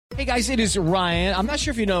Hey guys, it is Ryan. I'm not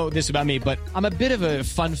sure if you know this about me, but I'm a bit of a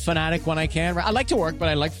fun fanatic when I can. I like to work, but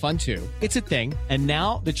I like fun too. It's a thing. And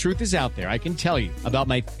now the truth is out there. I can tell you about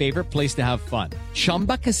my favorite place to have fun.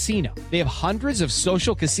 Chumba Casino. They have hundreds of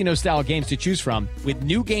social casino style games to choose from with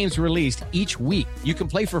new games released each week. You can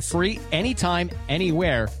play for free anytime,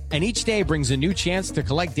 anywhere. And each day brings a new chance to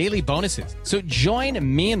collect daily bonuses. So join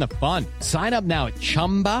me in the fun. Sign up now at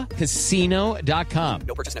ChumbaCasino.com.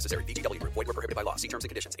 No purchase necessary. VGW Group. Void where prohibited by law. See terms and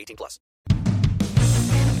conditions. 18+.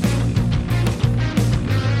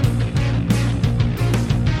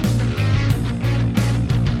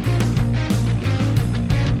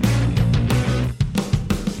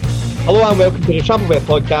 Hello and welcome to the Tramplebet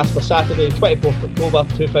podcast for Saturday, 24th October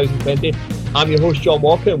 2020. I'm your host John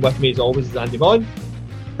Walker, and with me as always is Andy Vaughan.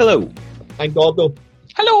 Hello. And Gordo.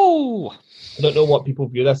 Hello. I don't know what people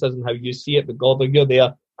view this as and how you see it, but Gordo, you're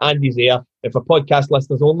there, Andy's there. If for podcast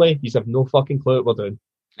listeners only, you have no fucking clue what we're doing.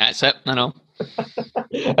 That's it, I know.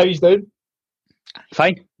 How you doing?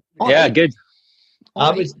 Fine. Yeah, good. I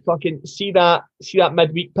was fucking see that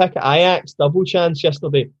midweek pick at Ajax double chance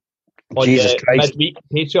yesterday on Jesus the Christ. midweek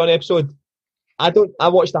Patreon episode. I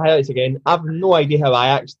watched the highlights again. I have no idea how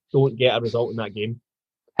Ajax don't get a result in that game.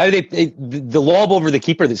 How the lob over the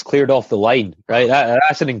keeper that's cleared off the line, right?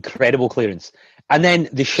 That's an incredible clearance. And then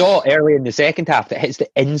the shot early in the second half that hits the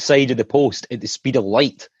inside of the post at the speed of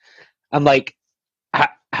light. I'm like,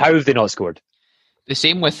 how have they not scored? The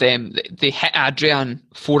same with them. They hit Adrian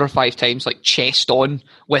 4 or 5 times, like chest on,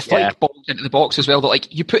 with like balls into the box as well. That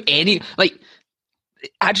like you put any like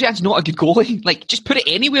Adrian's not a good goalie. Like just put it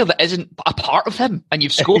anywhere that isn't a part of him, and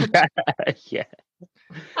you've scored. Yeah.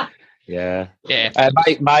 My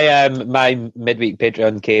midweek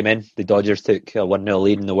Patreon came in. The Dodgers took a 1-0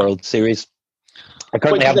 lead in the World Series. I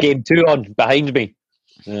currently have game 2 on behind me.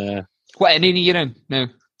 What inning are you in now?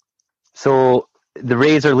 So the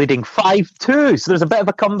Rays are leading 5-2. So there's a bit of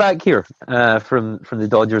a comeback here from the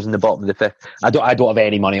Dodgers in the bottom of the 5th. I don't have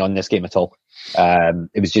any money on this game at all.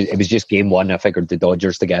 It was just game 1. I figured the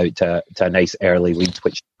Dodgers to get out to a nice early lead,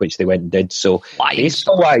 which they went and did. So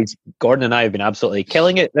baseball-wise, Gordon and I have been absolutely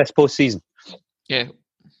killing it this postseason. Yeah,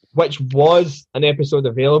 which was an episode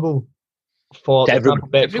available for the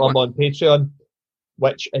Tramplebet Club on Patreon,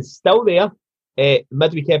 which is still there.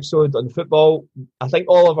 Midweek episode on football. I think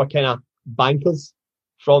all of our kind of bankers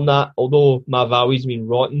from that, although my values been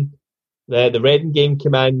rotten. The Reading game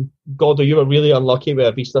came in. Gordo, you were really unlucky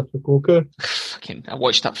with Avista Fukuoka. I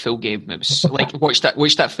watched that full game. It was like watched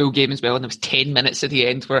that full game as well, and there was 10 minutes at the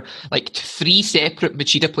end where like 3 separate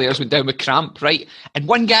Machida players went down with cramp, right? And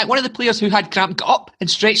one of the players who had cramp got up and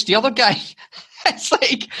stretched the other guy. It's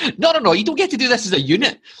like no, you don't get to do this as a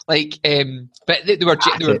unit. Like, but they were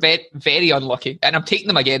very, very unlucky, and I'm taking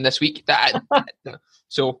them again this week.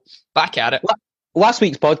 So back at it. Last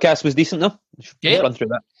week's podcast was decent though. Yeah, run through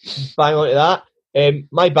that. Bang on to that.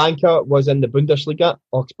 My banker was in the Bundesliga,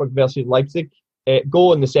 Augsburg versus Leipzig.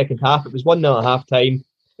 Goal in the second half. It was 1-0 at half time.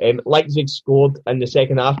 Leipzig scored in the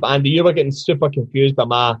second half. But Andy, you were getting super confused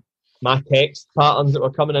by my text patterns that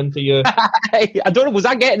were coming into you. I don't know, was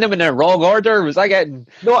I getting them in a wrong order? Was I getting...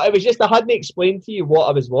 No, it was just I hadn't explained to you what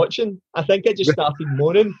I was watching. I think I just started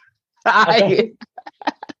moaning. I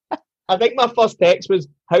think my first text was,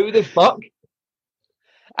 how the fuck?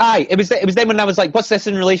 Aye, it was then when I was like, what's this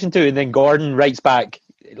in relation to? And then Gordon writes back,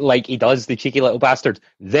 like he does, the cheeky little bastard,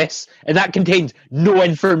 this. And that contains no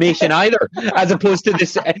information either, as opposed to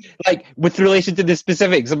this, like, with relation to the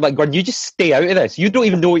specifics. I'm like, Gordon, you just stay out of this. You don't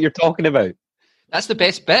even know what you're talking about. That's the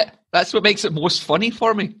best bit. That's what makes it most funny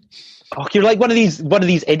for me. Oh, you're like one of these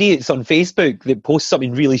idiots on Facebook that posts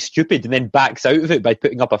something really stupid and then backs out of it by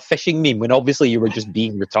putting up a fishing meme when obviously you were just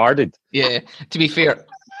being retarded. Yeah, to be fair,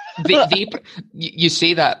 you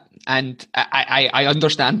say that, and I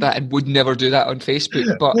understand that and would never do that on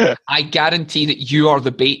Facebook, but I guarantee that you are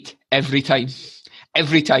the bait every time,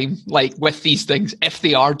 like with these things, if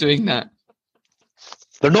they are doing that.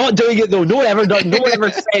 They're not doing it though. No one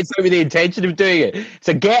ever sets out with the intention of doing it. It's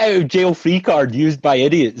a get out of jail free card used by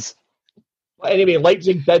idiots. But anyway,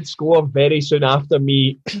 Leipzig did score very soon after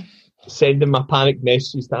me sending my panic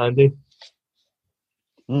messages to Andy.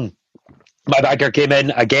 My banker came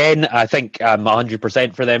in again. I think I'm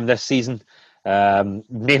 100% for them this season.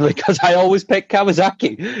 Mainly because I always pick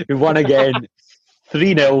Kawasaki, who won again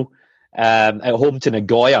 3-0 at home to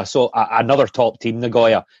Nagoya. So another top team,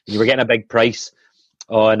 Nagoya. You were getting a big price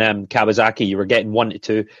on Kawasaki. You were getting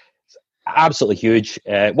 1-2. Absolutely huge.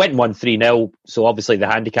 Went and won 3-0. So obviously the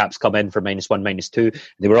handicaps come in for -1, -2.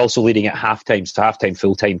 They were also leading at halftime. So halftime,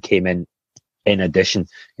 full time came in in addition,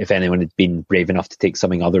 if anyone had been brave enough to take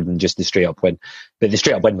something other than just the straight up win. But the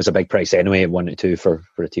straight up win was a big price anyway at 1-2 for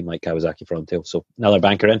a team like Kawasaki Frontale. So another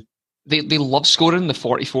banker in. They love scoring the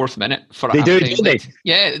 44th minute for a They do, half-time don't they? lead.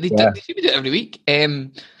 Yeah, they do. They seem to do it every week.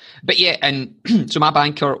 But yeah, and so my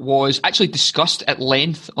banker was actually discussed at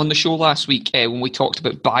length on the show last week when we talked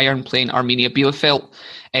about Bayern playing Arminia Bielefeld,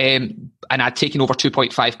 and I'd taken over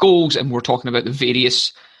 2.5 goals, and we're talking about the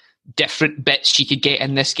various different bits she could get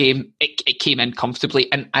in this game. It came in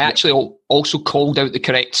comfortably, and I actually also called out the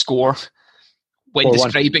correct score when 4-1.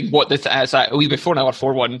 describing what as a wee before an hour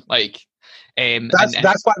 4-1. Like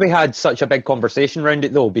that's why we had such a big conversation around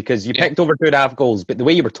it, though, because you picked over 2.5 goals, but the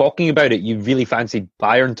way you were talking about it, you really fancied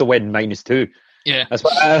Bayern to win -2. Yeah, that's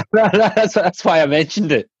why. That's why I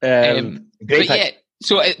mentioned it. Great, but yeah,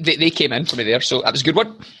 so they came in for me there, so that was a good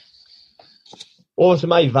one. What was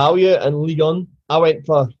my value in Ligue 1? I went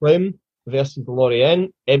for Rome versus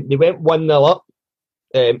Lorient. They went 1-0 up,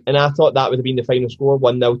 and I thought that would have been the final score,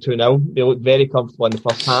 1-0, 2-0. They looked very comfortable in the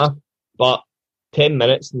first half, but 10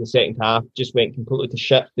 minutes in the second half just went completely to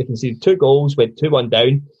shit. They conceded 2 goals, went 2-1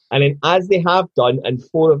 down, and then, as they have done in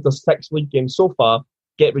 4 of their 6 league games so far,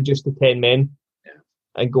 get reduced to 10 men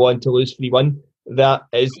and go on to lose 3-1. That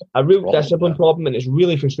is a real discipline problem, and it's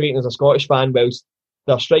really frustrating as a Scottish fan. Whilst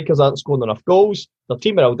their strikers aren't scoring enough goals, their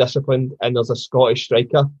team are all disciplined, and there's a Scottish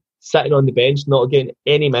striker sitting on the bench, not getting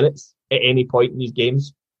any minutes at any point in these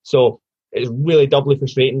games. So it's really doubly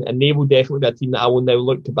frustrating, and they will definitely be a team that I will now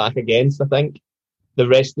look to back against, I think, the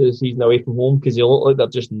rest of the season away from home, because they look like they're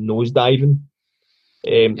just nosediving.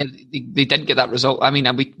 They didn't get that result. I mean,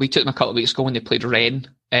 we took them a couple of weeks ago when they played Rennes,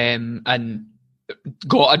 and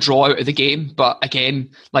got a draw out of the game. But again,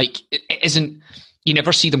 like, it isn't. You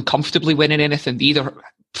never see them comfortably winning anything. They either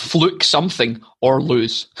fluke something or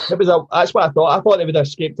lose. That's what I thought. I thought they would have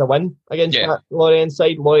escaped a win against that Lorient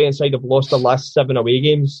side. Lorient side have lost their last 7 away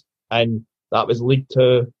games, and that was League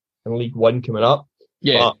 2 and League 1 coming up.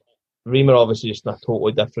 Yeah. But Reims are obviously just on a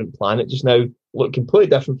totally different planet just now. Look completely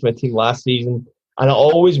different from a team last season. And I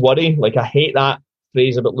always worry, like, I hate that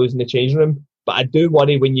phrase about losing the changing room, but I do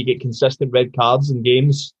worry when you get consistent red cards in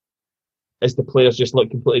games as the players just look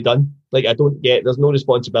completely done. Like, I don't get, there's no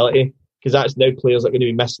responsibility, because that's now players that are going to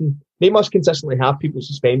be missing. They must consistently have people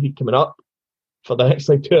suspended coming up for the next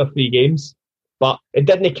 2 or 3 games. But it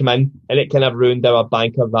didn't come in, and it kind of ruined our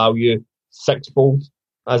banker value 6-fold,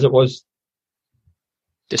 as it was.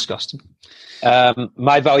 Disgusting.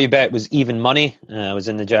 My value bet was even money. I was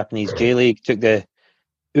in the Japanese J League, took the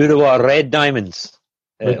Urawa Red Diamonds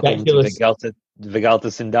home to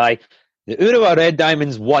Vegalta Sendai. The Urawa Red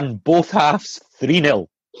Diamonds won both halves 3-0.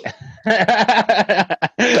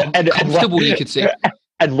 Comfortable, you could say.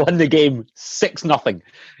 And won the game 6-0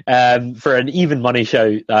 for an even money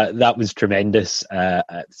show. That was tremendous.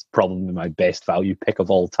 It's probably my best value pick of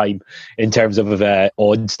all time in terms of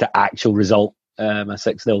odds to actual result. A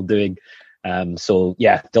 6-0 doing. So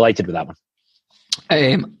yeah, delighted with that one.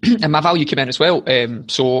 And my value came in as well.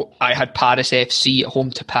 So I had Paris FC at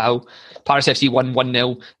home to Pau. Paris FC won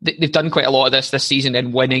 1-0. They've done quite a lot of this season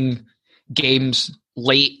in winning games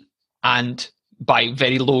late and by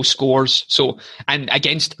very low scores. So, and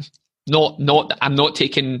against I'm not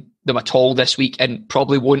taking them at all this week, and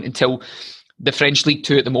probably won't until the French League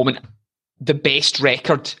 2 at the moment. The best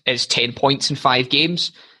record is 10 points in 5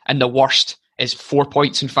 games, and the worst is 4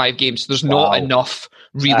 points in 5 games. There's not enough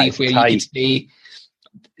really where you can say,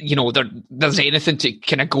 there's anything to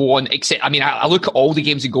kind of go on, except, I mean, I look at all the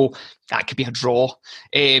games and go, that could be a draw.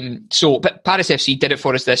 But Paris FC did it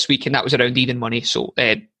for us this week, and that was around even money. So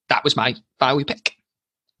that was my value pick.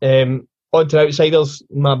 On to outsiders,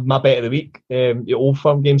 my bet of the week, the Old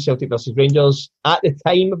Firm game, Celtic versus Rangers. At the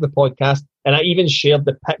time of the podcast, and I even shared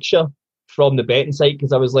the picture from the betting site,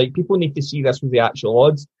 because I was like, people need to see this with the actual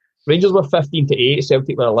odds. Rangers were 15-8,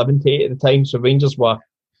 Celtic were 11-8 at the time, so Rangers were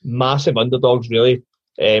massive underdogs, really.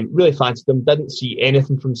 Really fancied them, didn't see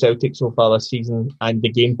anything from Celtic so far this season, and the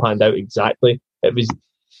game panned out exactly. It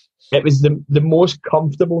was the most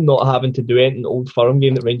comfortable not having to do anything Old Firm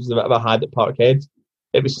game that Rangers have ever had at Parkhead.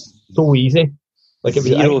 It was so easy. Like, it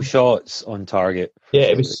was zero shots on target. Yeah,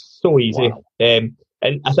 it was so easy. Wow.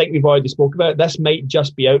 And I think we've already spoke about it. This might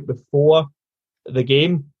just be out before the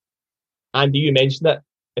game. Andy, you mentioned it.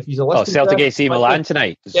 If he's a Celtic AC Milan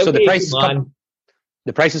tonight. So the price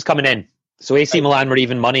is coming in. So AC Milan were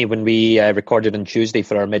even money when we recorded on Tuesday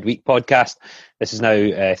for our midweek podcast. This is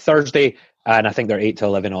now Thursday, and I think they're 8 to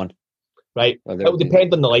 11 on. Right. It will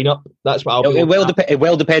depend on the lineup. That's what I'll. It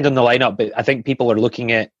will depend on the lineup, but I think people are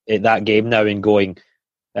looking at that game now and going,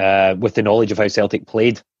 with the knowledge of how Celtic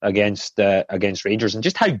played against Rangers and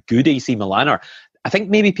just how good AC Milan are. I think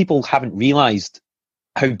maybe people haven't realised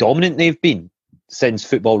how dominant they've been since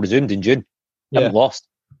football resumed in June. They haven't lost.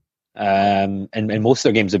 And most of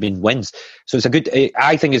their games have been wins. So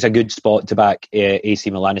I think it's a good spot to back AC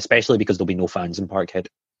Milan, especially because there'll be no fans in Parkhead. Do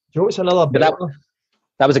you know what's another bit?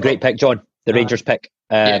 That was a great pick, John. The Rangers pick.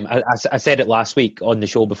 I said it last week on the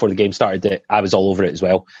show before the game started that I was all over it as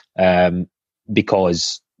well,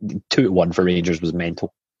 because 2-1 for Rangers was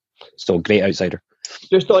mental. So great outsider.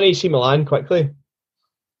 Just on AC Milan quickly.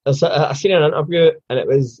 I seen an interview and it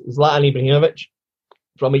was Zlatan Ibrahimovic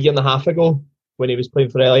from a year and a half ago when he was playing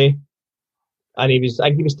for LA, and I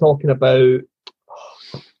think he was talking about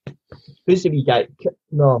who's the wee guy?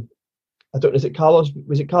 No, I don't know.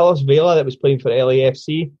 Was it Carlos Vela that was playing for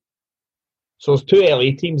LAFC? So there's 2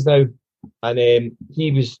 LA teams now, and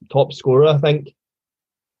he was top scorer, I think.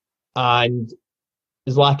 And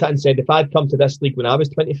Zlatan said, if I'd come to this league when I was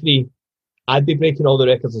 23, I'd be breaking all the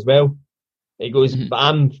records as well. He goes, but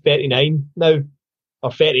I'm 39 now,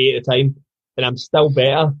 or 38 at the time, and I'm still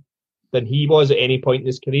better than he was at any point in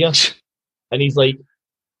his career. And he's like,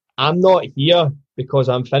 I'm not here because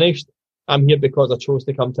I'm finished. I'm here because I chose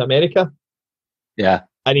to come to America. Yeah.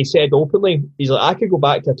 And he said openly, he's like, I could go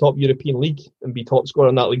back to a top European league and be top scorer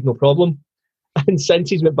in that league, no problem. And since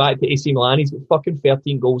he's went back to AC Milan, he's got fucking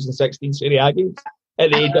 13 goals in 16 Serie A games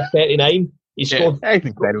at the age of 39. He scored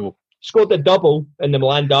the double in the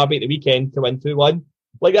Milan derby at the weekend to win 2-1.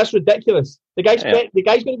 Like, that's ridiculous. The guy's going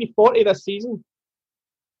to be 40 this season.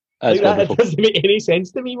 That doesn't make any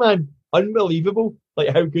sense to me, man. Unbelievable, like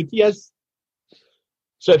how good he is.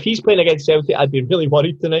 So if he's playing against Celtic, I'd be really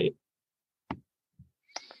worried tonight.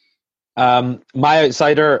 My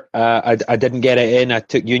outsider, I didn't get it in. I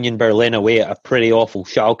took Union Berlin away at a pretty awful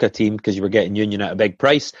Schalke team because you were getting Union at a big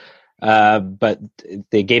price. But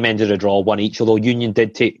the game ended a draw, 1 each. Although Union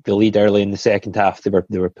did take the lead early in the second half, they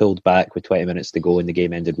were pulled back with 20 minutes to go, and the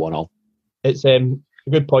game ended 1-1. It's a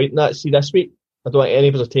good point in that. See, this week, I don't think any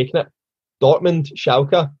of us are taking it. Dortmund,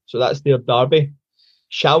 Schalke, so that's their derby.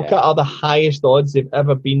 Schalke are the highest odds they've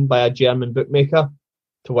ever been by a German bookmaker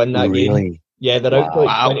to win that game. Yeah, they're out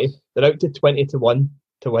to 20. They're out to 20-1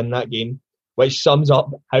 to win that game, which sums up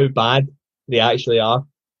how bad they actually are.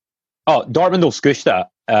 Oh, Dortmund will scoosh that.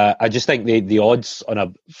 I just think the odds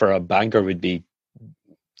for a banker would be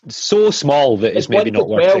so small that it's maybe not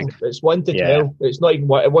worth it. It's 1 to 12. It's not even.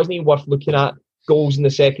 It wasn't even worth looking at. Goals in the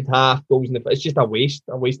second half, it's just a waste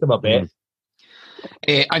of a bet.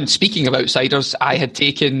 And speaking of outsiders, I had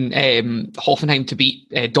taken Hoffenheim to beat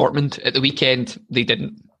Dortmund at the weekend. They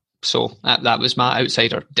didn't, so that was my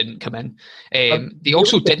outsider. Didn't come in. They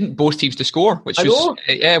also didn't both teams to score, which was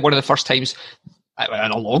one of the first times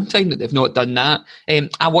in a long time that they've not done that.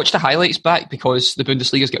 I watched the highlights back because the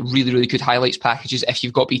Bundesliga's got really, really good highlights packages if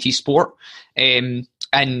you've got BT Sport, and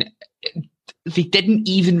they didn't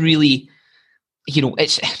even really.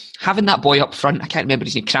 It's having that boy up front. I can't remember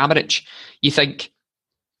his name, Kramaric. You think,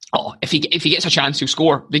 if he gets a chance, he'll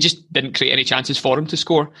score. They just didn't create any chances for him to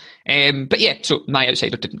score. But yeah, so my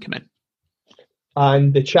outsider didn't come in.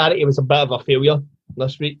 And the charity was a bit of a failure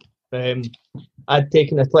this week. I'd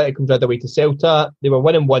taken Atletico Madrid away to Celta. They were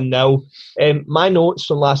winning 1-0. My notes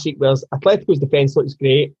from last week was Atletico's defence looks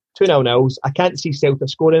great. 2-0. I can't see Celta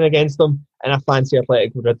scoring against them, and I fancy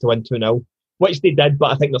Atletico Madrid to win 2-0. Which they did,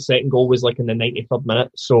 but I think their second goal was like in the 93rd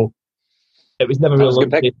minute, so it was never really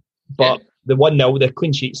looked good. But the 1-0, the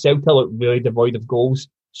clean sheet, Celta looked really devoid of goals.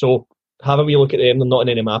 So have a wee look at them. They're not in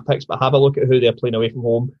any of my picks, but have a look at who they're playing away from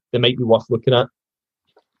home. They might be worth looking at.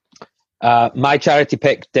 My charity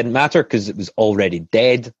pick didn't matter because it was already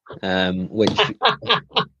dead, which,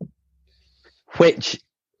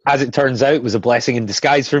 as it turns out, was a blessing in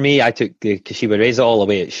disguise for me. I took the Kashiwa Reysol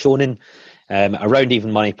away at Shonen, around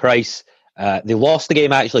even money price. They lost the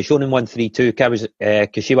game, actually. Shonen won 3-2.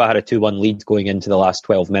 Kashiwa had a 2-1 lead going into the last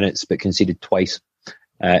 12 minutes, but conceded twice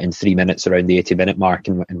in 3 minutes around the 80-minute mark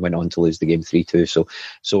and went on to lose the game 3-2.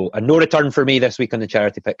 So a no return for me this week on the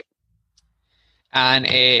charity pick. And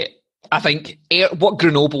I think what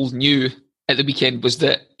Grenoble knew at the weekend was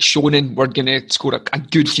that Shonen were going to score a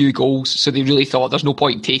good few goals, so they really thought there's no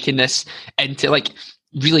point in taking this into, like,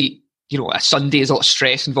 really, a Sunday. There's a lot of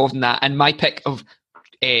stress involved in that. And my pick of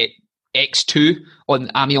X2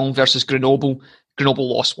 on Amiens versus Grenoble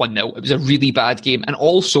lost 1-0. It was a really bad game and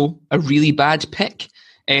also a really bad pick.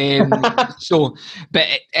 They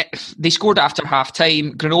scored after half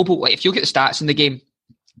time. Grenoble, if you look at the stats in the game,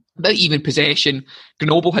 about even possession.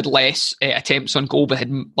 Grenoble had less attempts on goal, but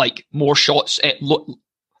had more shots,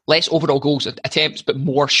 less overall goals attempts, but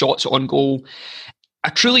more shots on goal.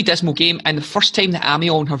 A truly dismal game, and the first time that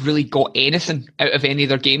Amiens have really got anything out of any of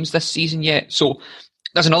their games this season yet. So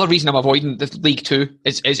There's another reason I'm avoiding the League Two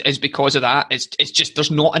is because of that. It's just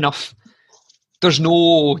there's not enough. There's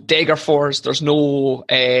no Daggerfors. There's no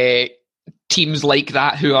teams like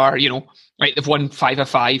that who are, right, they've won 5 of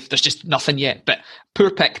 5. There's just nothing yet. But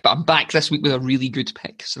poor pick, but I'm back this week with a really good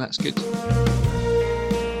pick, so that's good.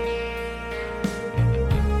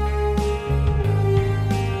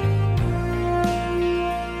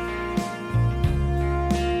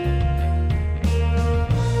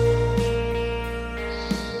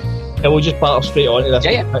 We'll just battle straight on to this.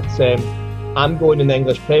 Yeah. I'm going in the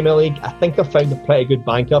English Premier League. I think I found a pretty good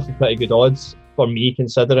banker for pretty good odds for me,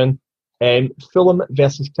 considering Fulham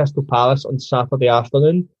versus Crystal Palace on Saturday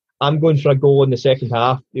afternoon. I'm going for a goal in the second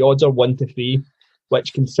half. The odds are 1-3,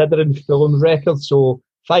 which, considering Fulham's record, so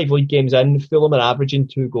 5 league games in, Fulham are averaging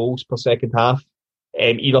 2 goals per second half,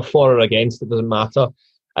 either for or against, it doesn't matter.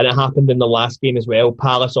 And it happened in the last game as well.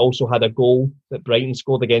 Palace also had a goal that Brighton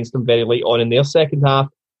scored against them very late on in their second half.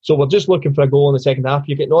 So we're just looking for a goal in the second half.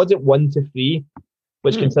 You're getting odds at 1-3,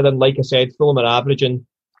 which considering, like I said, Fulham are averaging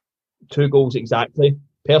 2 goals exactly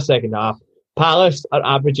per second half. Palace are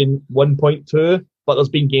averaging 1.2, but there's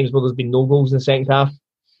been games where there's been no goals in the second half.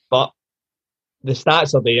 But the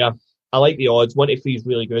stats are there. I like the odds. 1-3 is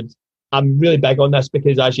really good. I'm really big on this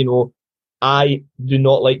because, as you know, I do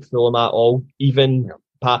not like Fulham at all.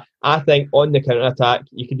 I think on the counter-attack,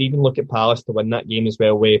 you could even look at Palace to win that game as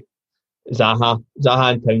well with Zaha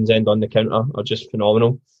and Townsend on the counter are just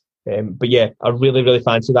phenomenal. But yeah, I really, really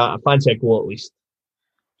fancy that. I fancy a goal at least.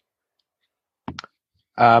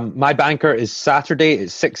 My banker is Saturday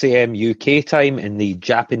at 6 a.m. UK time in the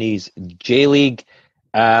Japanese J-League.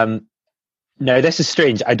 Now, this is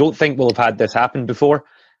strange. I don't think we'll have had this happen before.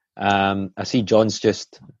 I see John's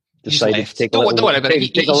just decided to take a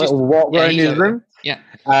little walk around his room.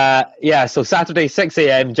 Yeah. So Saturday, 6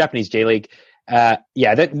 a.m. Japanese J-League.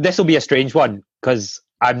 This will be a strange one because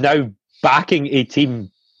I'm now backing a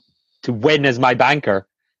team to win as my banker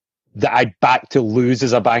that I backed to lose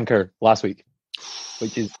as a banker last week,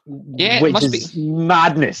 which is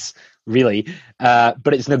madness, really.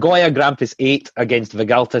 But it's Nagoya Grampus 8 against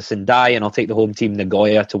Vegalta Sendai, and I'll take the home team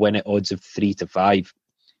Nagoya to win at odds of 3-5.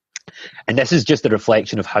 And this is just a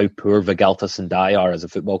reflection of how poor Vegalta Sendai are as a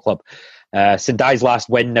football club. Sendai's last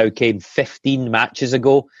win now came 15 matches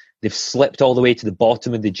ago. They've slipped all the way to the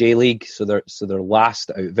bottom of the J-League, so they're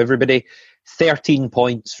last out of everybody. 13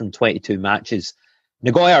 points from 22 matches.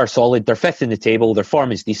 Nagoya are solid. They're 5th in the table. Their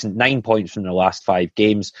form is decent. 9 points from their last 5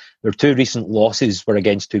 games. Their 2 recent losses were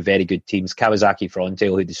against 2 very good teams, Kawasaki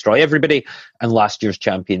Frontale, who destroy everybody, and last year's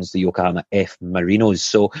champions, the Yokohama F Marinos.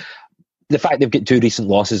 So the fact they've got 2 recent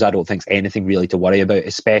losses, I don't think is anything really to worry about,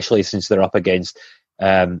 especially since they're up against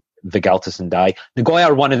Vegalta Sendai. Nagoya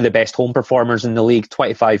are one of the best home performers in the league,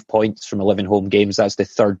 25 points from 11 home games. That's the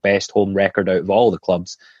 3rd best home record out of all the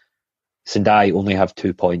clubs. Sendai only have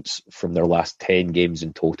 2 points from their last 10 games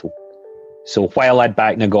in total. So while I'd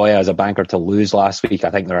back Nagoya as a banker to lose last week,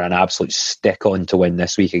 I think they're an absolute stick-on to win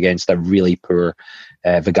this week against a really poor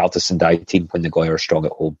Vegalta Sendai team when Nagoya are strong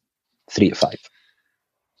at home. 3-5.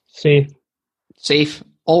 Safe.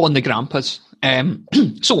 All on the Grampas.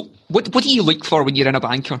 So, what do you look for when you're in a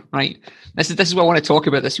banker, right? This is what I want to talk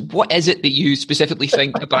about. What is it that you specifically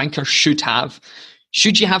think a banker should have?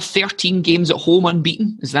 Should you have 13 games at home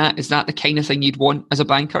unbeaten? Is that the kind of thing you'd want as a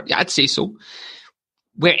banker? Yeah, I'd say so.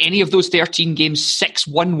 Were any of those 13 games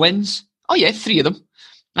 6-1 wins? Oh yeah, 3 of them.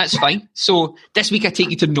 That's fine. So this week I take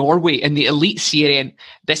you to Norway in the Elite Serien.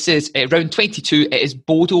 This is round 22. It is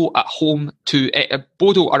Bodo at home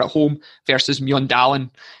Bodo are at home versus Mjøndalen.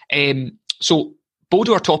 So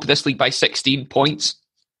Bodo are top of this league by 16 points.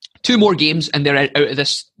 2 more games and they're out of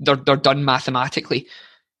this. They're done mathematically.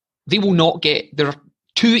 They will not get. There are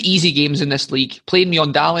 2 easy games in this league. Playing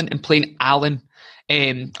Mjøndalen and playing Allen,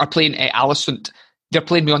 or playing Allesund. They're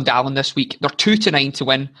playing Mjøndalen this week. They're 2-9 to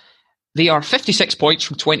win. They are 56 points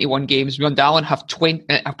from 21 games. Mjøndalen have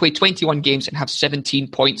played 21 games and have 17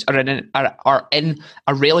 points. Are in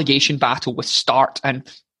a relegation battle with Start and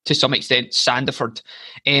to some extent Sandefjord.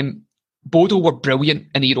 Bodo were brilliant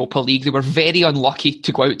in the Europa League. They were very unlucky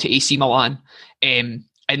to go out to AC Milan in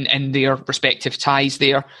their respective ties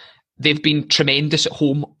there. They've been tremendous at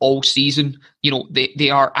home all season. You know, they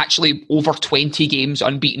are actually over 20 games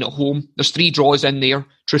unbeaten at home. There's 3 draws in there,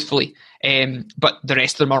 truthfully. But the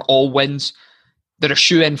rest of them are all wins. They're a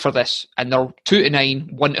shoe-in for this. And they're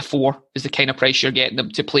 2-9, 1-4 is the kind of price you're getting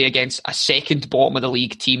them to play against a second bottom of the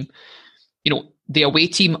league team. You know, the away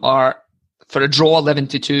team are, for a draw,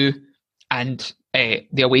 11-2, and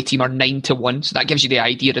the away team are 9-1. So that gives you the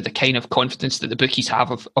idea of the kind of confidence that the bookies have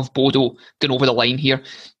of Bodo going over the line here.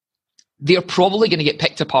 They're probably going to get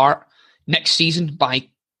picked apart next season by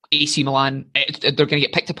AC Milan. They're going to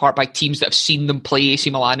get picked apart by teams that have seen them play AC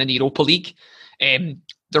Milan in the Europa League.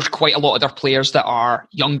 There's quite a lot of their players that are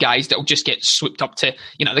young guys that will just get swooped up to,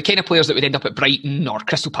 the kind of players that would end up at Brighton or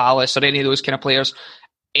Crystal Palace or any of those kind of players.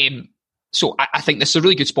 So I think this is a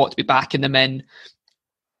really good spot to be backing them in.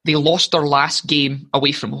 They lost their last game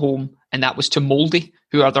away from home, and that was to Molde,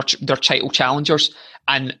 who are their title challengers.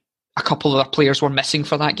 And a couple of their players were missing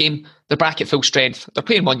for that game. They're back at full strength. They're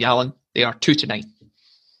playing Mondialan. They are 2-9.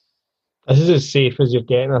 This is as safe as you're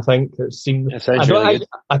getting, I think. It seems.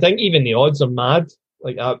 I think even the odds are mad.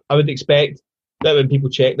 Like I would expect that when people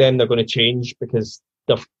check them, they're going to change because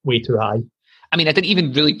they're way too high. I mean, I didn't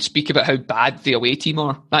even really speak about how bad the away team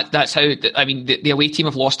are. That's how. I mean, the away team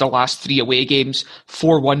have lost their last 3 away games: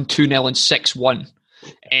 4-1, 2-0, and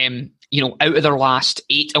 6-1. Out of their last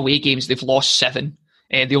 8 away games, they've lost 7.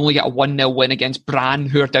 They only get a 1-0 win against Brann,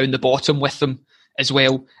 who are down the bottom with them as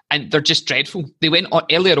well, and they're just dreadful. They went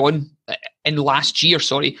earlier on in last year.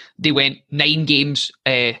 They went 9 games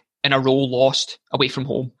in a row lost away from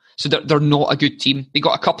home. So they're not a good team. They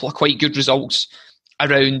got a couple of quite good results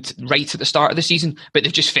around right at the start of the season, but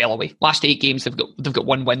they've just fell away. Last 8 games they've got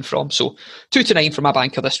 1 win from. So 2-9 for my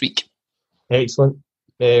banker this week. Excellent.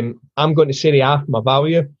 I'm going to Serie A for my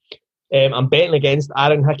value. I'm betting against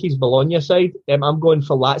Aaron Hickey's Bologna side. I'm going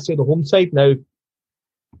for Lazio, the home side. Now,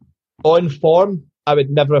 on form, I would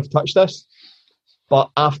never have touched this, but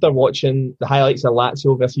after watching the highlights of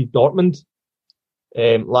Lazio versus Dortmund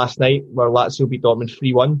last night, where Lazio beat Dortmund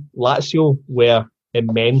 3-1, Lazio were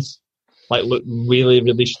immense, looked really,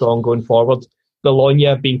 really strong going forward.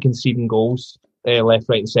 Bologna been conceding goals left,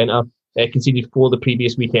 right and centre, conceded 4 the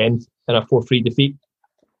previous weekend in a 4-3 defeat.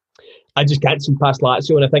 I just can't see past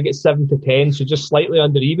Lazio, and I think it's 7-10, so just slightly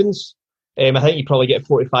under evens. I think you probably get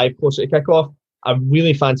 45 closer to kick-off. I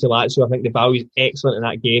really fancy Lazio. I think the value is excellent in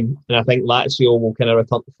that game, and I think Lazio will kind of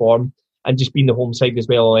return to form, and just being the home side as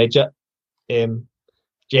well will edge it.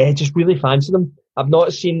 Just really fancy them. I've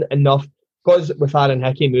not seen enough, because with Aaron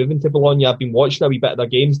Hickey moving to Bologna, I've been watching a wee bit of their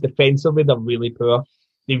games. Defensively, they're really poor.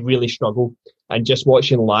 They really struggle. And just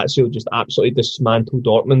watching Lazio just absolutely dismantle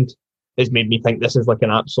Dortmund has made me think this is like an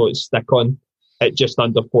absolute stick-on at just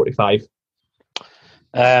under 45.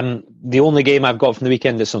 The only game I've got from the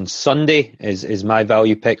weekend that's on Sunday is my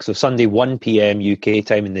value pick. So Sunday, 1 p.m. UK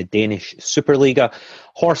time in the Danish Superliga.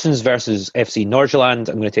 Horsens versus FC Nordsjælland.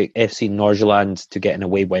 I'm going to take FC Nordsjælland to get an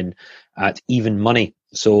away win at even money.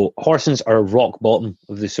 So Horsens are rock bottom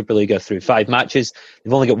of the Superliga through 5 matches.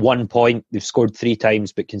 They've only got 1 point. They've scored 3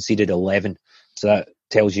 times but conceded 11. So that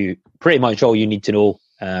tells you pretty much all you need to know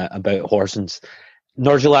about Horsens.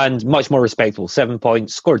 Nordsjælland, much more respectable, 7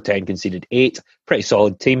 points, scored 10, conceded 8. Pretty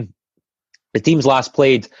solid team. The teams last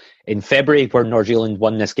played in February, where Nordsjælland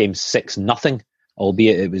won this game 6-0,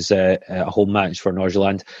 albeit it was a home match for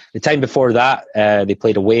Nordsjælland. The time before that, they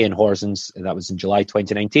played away in Horsens, and that was in July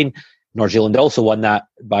 2019. Nordsjælland also won that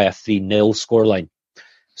by a 3-0 scoreline.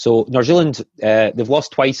 So Nordsjælland, they've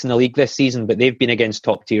lost twice in the league this season, but they've been against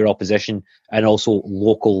top-tier opposition and also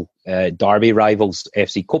local derby rivals,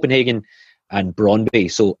 FC Copenhagen and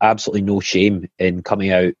Brøndby. So absolutely no shame in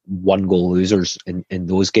coming out 1-goal losers in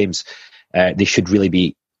those games. They should really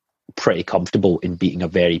be pretty comfortable in beating a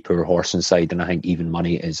very poor Horsens side, and I think even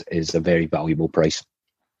money is a very valuable price.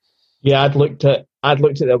 Yeah, I'd looked at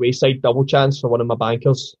the away side double chance for one of my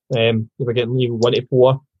bankers. They were getting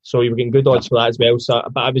 1-4, so you were getting good odds for that as well. So,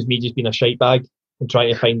 but it was me just being a shite bag and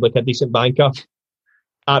trying to find a decent banker.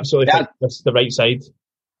 Absolutely, think this is the right side.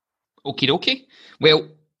 Okie dokie. Well,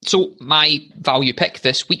 so my value pick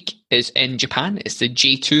this week is in Japan. It's the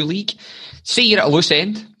J2 League. Say you're at a loose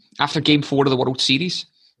end after Game 4 of the World Series.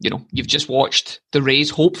 You've just watched the Rays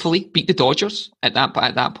hopefully beat the Dodgers at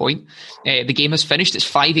that point. The game has finished. It's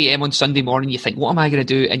 5 a.m. on Sunday morning. You think, what am I going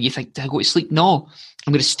to do? And you think, do I go to sleep? No.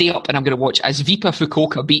 I'm going to stay up and I'm going to watch Aesvipa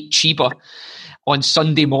Fukuoka beat Chiba on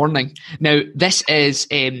Sunday morning. Now, this is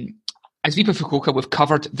Aesvipa Fukuoka we've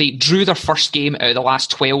covered. They drew their first game out of the last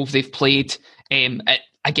 12 they've played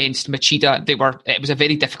against Machida. It was a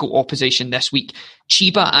very difficult opposition this week.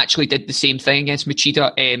 Chiba actually did the same thing against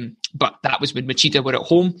Machida, but that was when Machida were at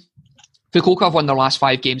home. Fukuoka have won their last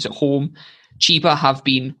 5 games at home. Chiba have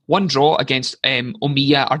been 1 draw against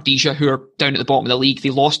Omiya Ardija, who are down at the bottom of the league.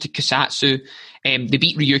 They lost to Kusatsu. They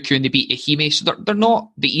beat Ryukyu and they beat Ehime. So they're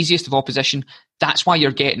not the easiest of opposition. That's why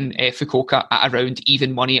you're getting Fukuoka at around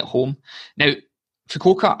even money at home. Now,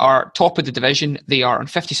 Fukuoka are top of the division. They are on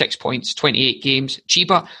 56 points, 28 games.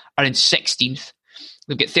 Chiba are in 16th.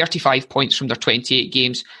 They've got 35 points from their 28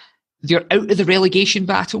 games. They're out of the relegation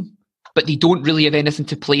battle, but they don't really have anything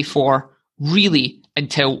to play for, really,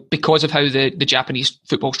 until, because of how the Japanese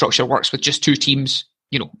football structure works with just two teams,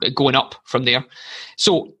 going up from there.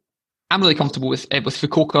 So I'm really comfortable with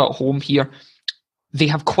Fukuoka at home here. They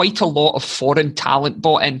have quite a lot of foreign talent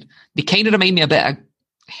bought in. They kind of remind me a bit of,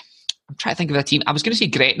 I'm trying to think of a team. I was going to say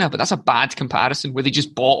Gretna, but that's a bad comparison, where they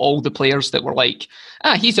just bought all the players that were like,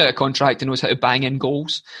 he's out of contract and knows how to bang in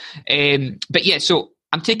goals. But yeah, so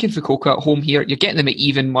I'm taking Fukuoka at home here. You're getting them at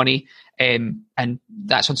even money, and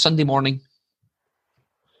that's on Sunday morning.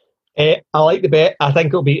 I like the bet. I think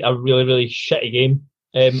it'll be a really, really shitty game.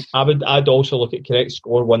 I'd also look at correct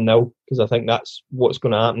score 1-0, because I think that's what's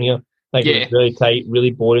going to happen here. I think it's really tight,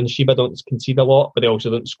 really boring. Shiba don't concede a lot, but they also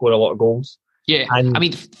don't score a lot of goals. Yeah,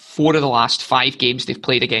 and, 4 of the last 5 games they've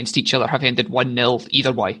played against each other have ended 1-0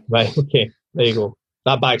 either way. Right, okay, there you go.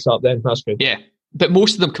 That backs up then, that's good. Yeah, but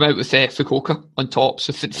most of them come out with Fukuoka on top.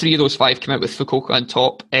 So 3 of those 5 come out with Fukuoka on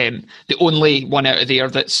top. The only one out of there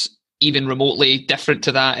that's even remotely different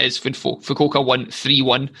to that is when Fukuoka won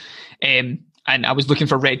 3-1. And I was looking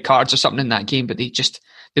for red cards or something in that game, but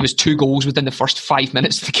there was 2 goals within the first 5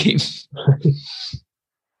 minutes of the game.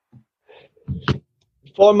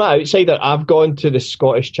 For my outsider, I've gone to the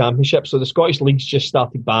Scottish Championship. So the Scottish League's just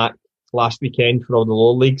started back last weekend for all the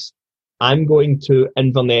lower leagues. I'm going to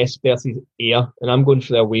Inverness versus Ayr, and I'm going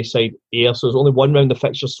for the away side, Ayr. So there's only one round of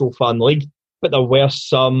fixtures so far in the league, but there were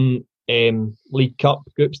some League Cup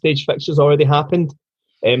group stage fixtures already happened.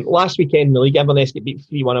 Last weekend in the league, Inverness get beat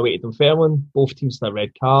 3-1 away to Dunfermline. Both teams had a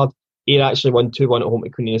red card. Ayr actually won 2-1 at home to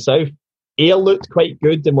Queen of the South. Ayr looked quite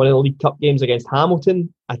good in one of the League Cup games against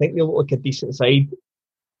Hamilton. I think they look like a decent side.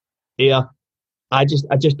 Ayr, I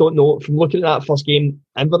just don't know. From looking at that first game,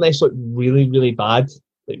 Inverness looked really, really bad.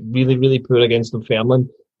 Like really, really poor against Dunfermline.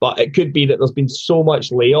 But it could be that there's been so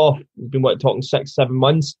much layoff. We've been talking 6-7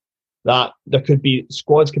 months, that there could be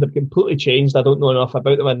squads could have completely changed. I don't know enough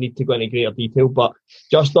about them. I need to go into greater detail. But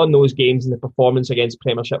just on those games and the performance against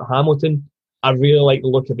Premiership Hamilton, I really like the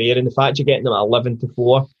look of Ayr, and the fact you're getting them at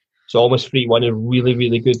 11-4, so almost 3-1, a really,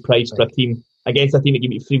 really good price for a team against a team that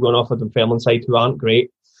give you 3-1 off of Dunfermline side who aren't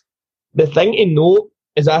great. The thing to note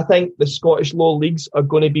is I think the Scottish lower leagues are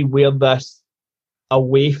going to be where this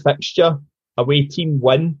away team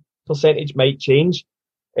win percentage might change.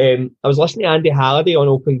 I was listening to Andy Halliday on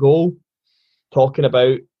Open Goal talking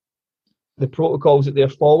about the protocols that they're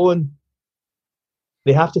following.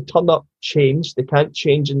 They have to turn up changed. They can't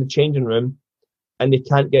change in the changing room, and they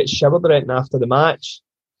can't get showered or anything after the match.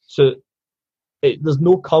 So there's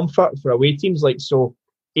no comfort for away teams. So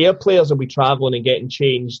Ayr players will be travelling and getting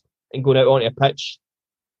changed and going out onto a pitch.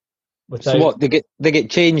 So what, they get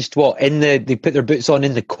changed, they put their boots on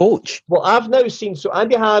in the coach? Well, I've now seen, so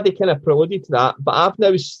Andy Hardy kind of preluded to that, but I've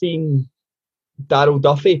now seen Darryl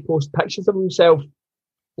Duffy post pictures of himself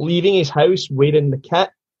leaving his house wearing the kit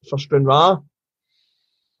for Stranraer,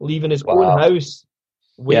 leaving his own house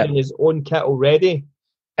wearing his own kit already.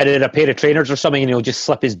 And in a pair of trainers or something, and he'll just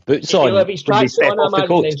slip his boots on. He'll have his tracks on, I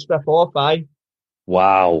imagine, and then strip off, aye.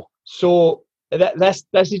 Wow. So this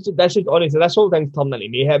is honestly, this whole thing's turned into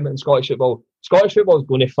mayhem in Scottish football. Scottish football is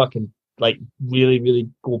going to fucking really, really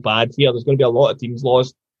go bad here. There's going to be a lot of teams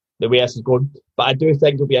lost the way this is going. But I do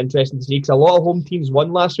think it'll be interesting to see, because a lot of home teams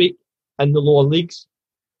won last week in the lower leagues.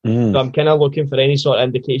 So I'm kind of looking for any sort of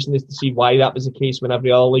indication as to see why that was the case when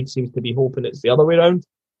every other league seems to be hoping it's the other way around.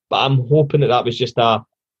 But I'm hoping that was just a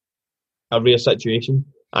rare situation,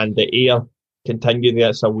 and the Ayr continue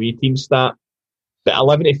this away team stat. But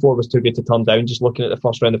 11-4 was too good to turn down, just looking at the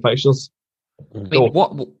first round of fixtures. I mean,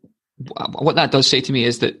 what that does say to me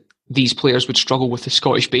is that these players would struggle with the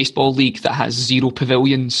Scottish Baseball League that has 0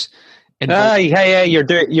 pavilions. Yeah, you're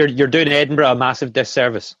doing Edinburgh a massive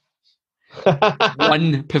disservice.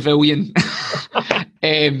 1 pavilion.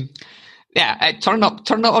 Turn up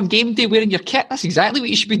on game day wearing your kit. That's exactly what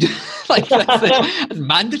you should be doing. That's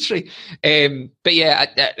mandatory. But yeah,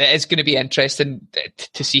 it's going to be interesting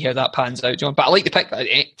to see how that pans out, John. But I like the pick.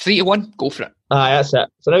 3-1, go for it. That's it.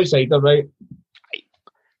 It's an outsider, right?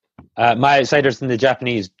 My outsiders in the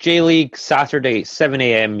Japanese J-League, Saturday, 7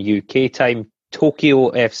 a.m. UK time,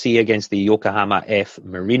 Tokyo FC against the Yokohama F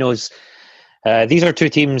Marinos. These are two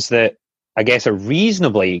teams that I guess are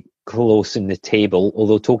reasonably close in the table,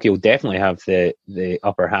 although Tokyo definitely have the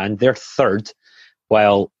upper hand. They're third,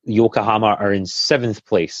 while Yokohama are in 7th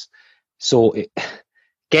place. So you're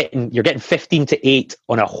getting 15-8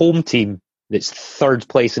 on a home team that's third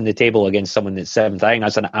place in the table against someone that's 7th. I think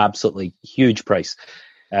that's an absolutely huge price.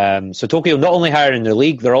 So Tokyo not only higher in the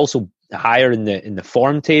league, they're also higher in the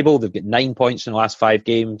form table. They've got 9 points in the last 5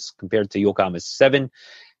 games compared to Yokohama's 7.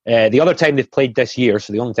 The other time they've played this year,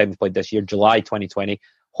 so the only time they've played this year, July 2020,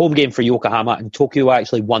 home game for Yokohama, and Tokyo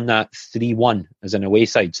actually won that 3-1 as an away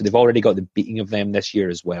side. So they've already got the beating of them this year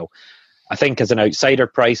as well. I think as an outsider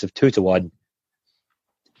price of 2-1,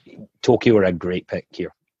 Tokyo are a great pick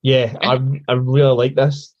here. Yeah, I really like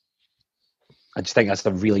this. I just think that's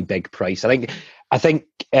a really big price. I think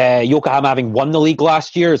Yokohama having won the league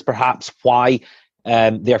last year is perhaps why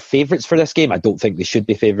they're favourites for this game. I don't think they should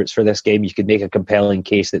be favourites for this game. You could make a compelling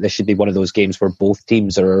case that this should be one of those games where both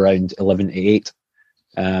teams are around 11-8.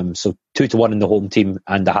 So 2-1 in the home team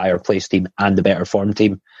and the higher place team and the better form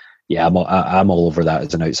team. Yeah, I'm all over that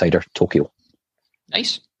as an outsider. Tokyo.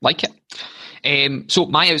 Nice, like it. So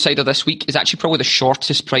my outsider this week is actually probably the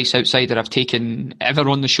shortest price outsider I've taken ever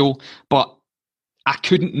on the show, but I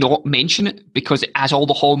couldn't not mention it because it has all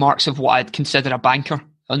the hallmarks of what I'd consider a banker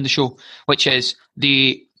on the show, which is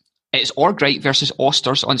it's Orgright versus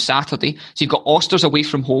Osters on Saturday. So you've got Osters away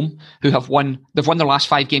from home who they've won their last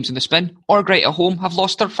 5 games in the spin. Orgright at home have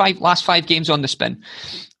lost their last 5 games on the spin.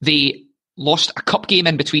 They lost a cup game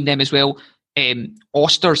in between them as well.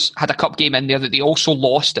 Osters had a cup game in there that they also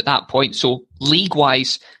lost at that point. So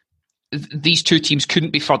league-wise, these two teams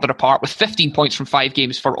couldn't be further apart, with 15 points from 5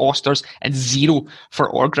 games for Osters and 0 for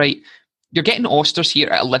Orgright. You're getting Osters here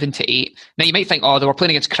at 11-8. Now you might think, they were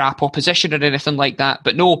playing against crap opposition or anything like that,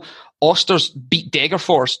 but no, Osters beat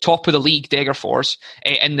Degerfors, top of the league Degerfors,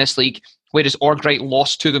 in this league, whereas Orgright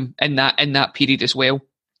lost to them in that period as well.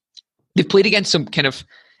 They've played against some kind of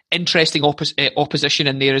interesting opposition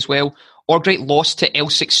in there as well. Orgright lost to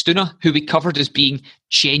Elsikstuna, who we covered as being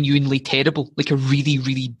genuinely terrible, like a really,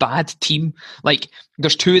 really bad team. Like,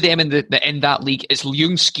 there's 2 of them in that league. It's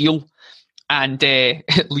Ljungskile and the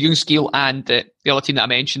other team that I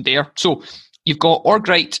mentioned there. So you've got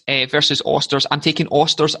Orgright versus Osters. I'm taking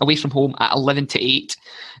Osters away from home at 11-8.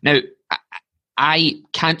 Now, I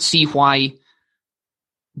can't see why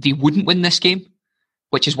they wouldn't win this game,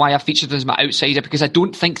 which is why I featured them as my outsider, because I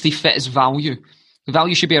don't think they fit as value. The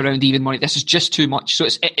value should be around even money. This is just too much. So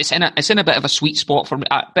it's in a bit of a sweet spot for me,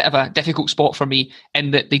 a bit of a difficult spot for me,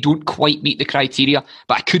 in that they don't quite meet the criteria,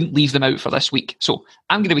 but I couldn't leave them out for this week. So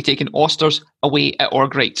I'm going to be taking Osters away at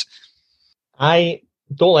Orgright. I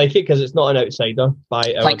don't like it because it's not an outsider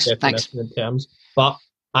by our definition in terms, but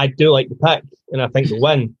I do like the pick, and I think they'll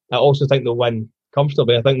win. I also think they'll win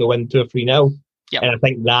comfortably. I think they'll win 2 or 3-0. Yep. And I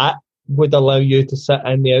think that would allow you to sit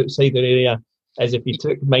in the outsider area, as if you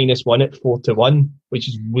took -1 at 4-1, which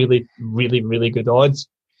is really, really, really good odds,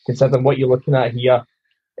 considering what you're looking at here.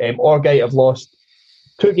 Orgright have lost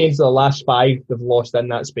 2 games of the last 5, they've lost in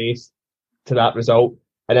that space to that result.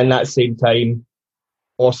 And in that same time,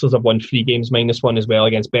 Osters have won 3 games -1 as well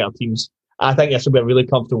against better teams. I think this will be a really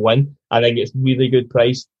comfortable win. I think it's really good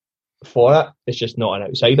price for it. It's just not an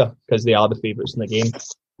outsider because they are the favourites in the game.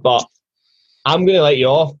 But I'm going to let you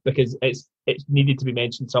off because it's needed to be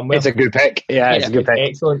mentioned somewhere. It's a good pick. Yeah, it's a good pick.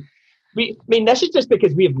 Excellent. This is just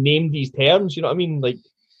because we have named these terms. You know what I mean? Like,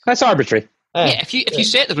 that's arbitrary. If you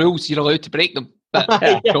set the rules, you're allowed to break them. But,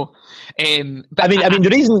 so, but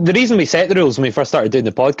the reason we set the rules when we first started doing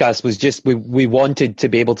the podcast was just we wanted to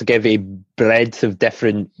be able to give a breadth of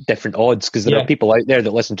different odds, because there are people out there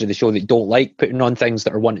that listen to the show that don't like putting on things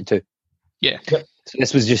that are wanted to. Yeah. So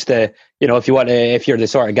this was just if you're the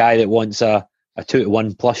sort of guy that wants a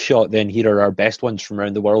 2-1 plus shot, then here are our best ones from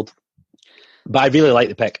around the world. But I really like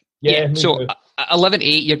the pick. Yeah, so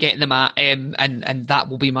 11-8, you're getting them at, and that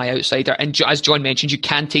will be my outsider. And as John mentioned, you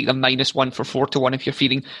can take them -1 for 4-1 if you're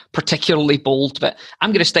feeling particularly bold. But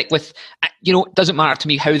I'm going to stick with, it doesn't matter to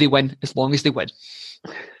me how they win as long as they win.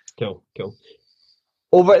 Cool.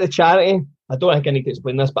 Over at the charity, I don't think I need to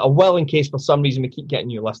explain this, but I will in case for some reason we keep getting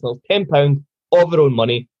new listeners. £10 of their own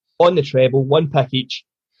money on the treble, 1 pick each.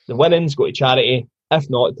 The winnings go to charity. If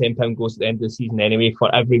not, £10 goes at the end of the season anyway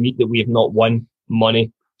for every week that we have not won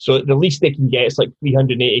money. So the least they can get is like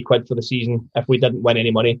 380 quid for the season if we didn't win any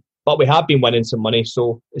money. But we have been winning some money,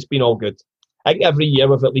 so it's been all good. I think every year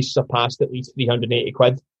we've at least surpassed at least 380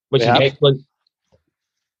 quid, which is excellent.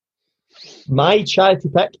 My charity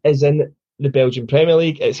pick is in the Belgian Premier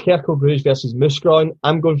League. It's Herkel Bruges versus Mouscron.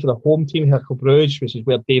 I'm going for the home team, Herkel Bruges, which is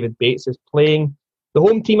where David Bates is playing. The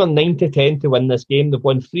home team are 9-10 to win this game. They've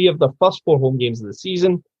won 3 of their first 4 home games of the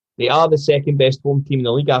season. They are the second best home team in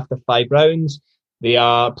the league after 5 rounds. They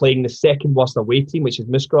are playing the second worst away team, which is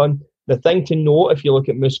Mouscron. The thing to note, if you look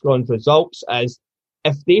at Mouscron's results, is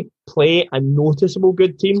if they play a noticeable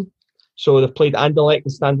good team, so they've played Anderlecht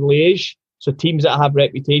and Standard Liège, so teams that have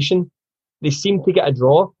reputation, they seem to get a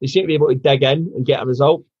draw. They seem to be able to dig in and get a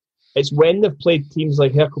result. It's when they've played teams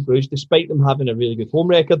like Herkel Bruges, despite them having a really good home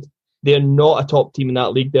record, they're not a top team in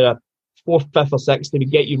that league. They're a 4th, 5th or 6th. They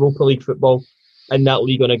would get Europa League football in that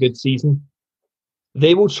league on a good season.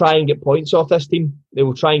 they will try and get points off this team. They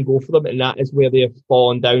will try and go for them, and that is where they have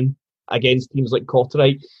fallen down against teams like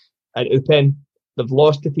Kortrijk and Eupen. They've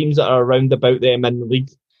lost to teams that are around about them in the league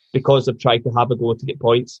because they've tried to have a go to get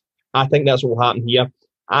points. I think that's what will happen here.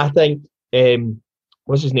 I think,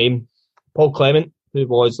 what's his name? Paul Clement, who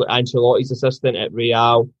was Ancelotti's assistant at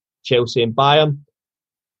Real, Chelsea and Bayern.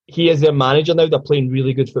 He is their manager now. They're playing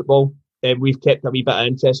really good football. We've kept a wee bit of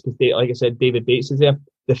interest because, like I said, David Bates is there.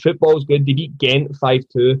 The football's good. They beat Ghent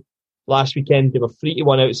 5-2 last weekend. They were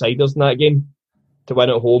 3-1 outsiders in that game to win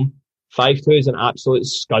at home. 5-2 is an absolute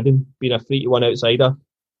scudding, being a 3-1 outsider.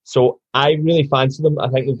 So I really fancy them. I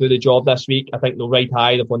think they'll do the job this week. I think they'll ride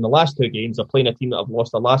high. They've won the last 2 games. They're playing a team that have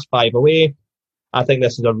lost the last 5 away. I think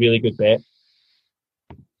this is a really good bet.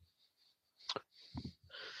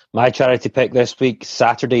 My charity pick this week,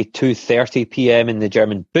 Saturday, 2:30 p.m. in the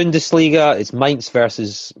German Bundesliga. It's Mainz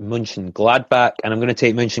versus Mönchengladbach, and I'm going to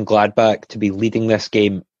take Mönchengladbach to be leading this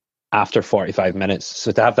game after 45 minutes.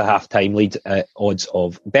 So to have the half-time lead at odds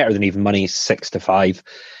of better than even money, 6-5.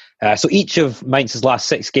 So each of Mainz's last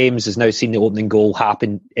 6 games has now seen the opening goal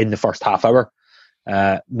happen in the first half hour.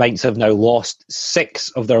 Mainz have now lost 6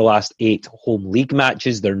 of their last 8 home league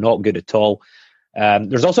matches. They're not good at all.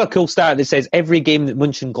 There's also a cool stat that says every game that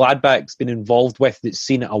Mönchengladbach's been involved with that's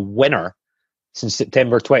seen a winner since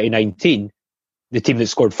September 2019, the team that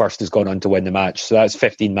scored first has gone on to win the match. So that's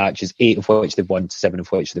 15 matches, 8 of which they've won, 7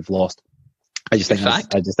 of which they've lost. I think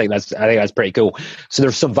that's pretty cool. So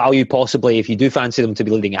there's some value possibly if you do fancy them to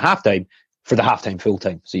be leading at halftime for the halftime full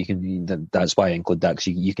time. So that's why I include that, because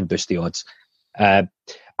you can boost the odds. I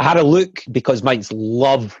had a look because Mainz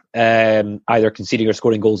love either conceding or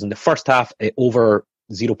scoring goals in the first half at over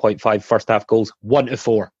 0.5 first half goals,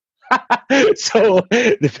 1-4. So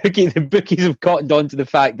the bookies have cottoned on to the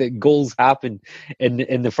fact that goals happen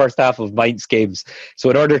in the first half of Mainz games. So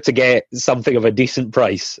in order to get something of a decent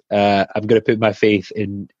price, I'm going to put my faith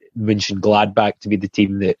in Mönchengladbach to be the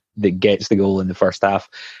team that gets the goal in the first half,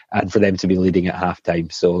 and for them to be leading at half time.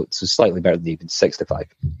 So it's slightly better than even 6-5.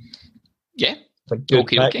 Yeah.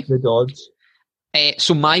 Okay. Good odds.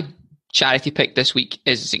 So my charity pick this week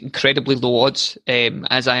is incredibly low odds,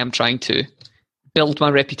 as I am trying to build my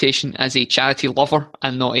reputation as a charity lover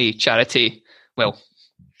and not a charity,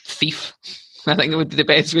 thief. I think that would be the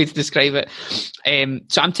best way to describe it.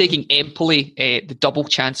 So I'm taking Empoli, the double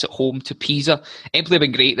chance at home to Pisa. Empoli have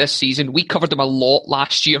been great this season. We covered them a lot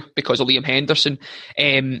last year because of Liam Henderson.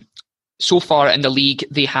 So far in the league,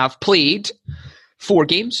 they have played 4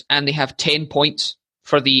 games and they have 10 points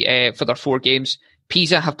for their 4 games.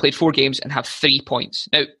 Pisa have played 4 games and have 3 points.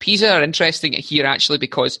 Now, Pisa are interesting here actually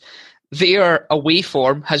because their away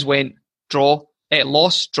form has went draw,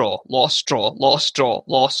 loss, draw, loss, draw, loss, draw,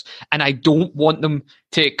 loss. And I don't want them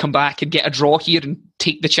to come back and get a draw here and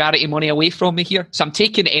take the charity money away from me here. So I'm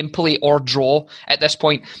taking Empoli or draw at this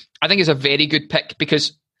point. I think it's a very good pick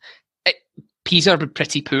because Pisa are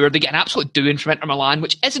pretty poor. They get an absolute doing from Inter Milan,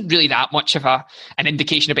 which isn't really that much of an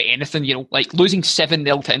indication about anything. Like losing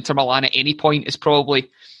 7-0 to Inter Milan at any point is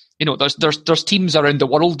probably, there's teams around the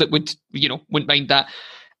world that wouldn't mind that.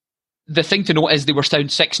 The thing to note is they were down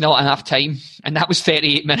 6-0 at half time, and that was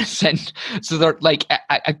 38 minutes in. So they're like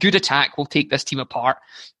a good attack will take this team apart.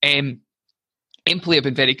 Empoli have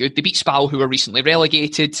been very good. They beat Spal, who were recently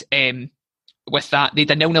relegated. With that, they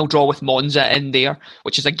had a 0-0 draw with Monza in there,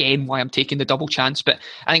 which is again why I'm taking the double chance. But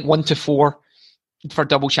I think 1-4 for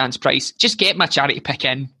double chance price. Just get my charity pick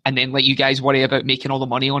in, and then let you guys worry about making all the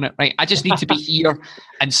money on it. Right? I just need to be here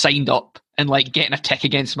and signed up and getting a tick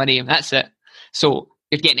against my name. That's it. So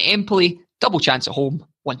you're getting Empoli, double chance at home,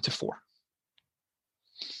 1-4.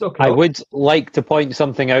 Okay. I would like to point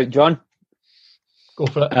something out, John. Go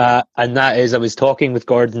for it. And that is, I was talking with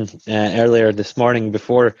Gordon earlier this morning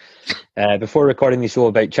before recording the show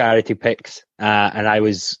about charity picks, and I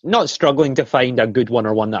was not struggling to find a good one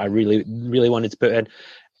or one that I really, really wanted to put in.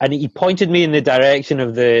 And he pointed me in the direction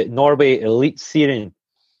of the Norway Eliteserien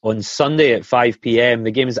on Sunday at 5 p.m.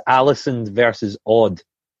 The game is Allison versus Odd.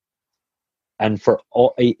 And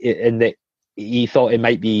he thought it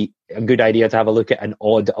might be a good idea to have a look at an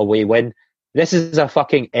odd away win. This is a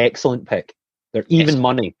fucking excellent pick. They're even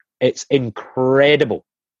money. It's incredible.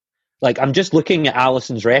 I'm just looking at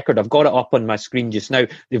Allison's record. I've got it up on my screen just now.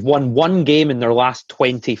 They've won 1 game in their last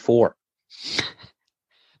 24.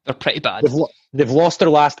 They're pretty bad. They've lost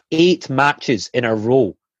their last 8 matches in a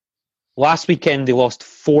row. Last weekend, they lost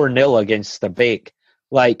 4-0 against Stabæk.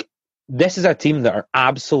 This is a team that are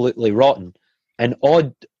absolutely rotten. And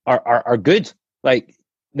Odd are good.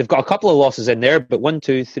 They've got a couple of losses in there, but 1,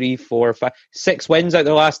 2, 3, 4, 5, 6 wins out of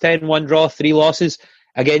their last 10, 1 draw, 3 losses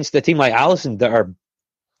against a team like Allison that are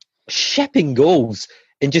shipping goals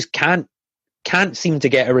and just can't seem to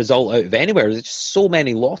get a result out of anywhere. There's just so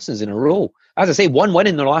many losses in a row. As I say, 1 win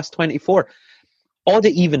in their last 24. Odd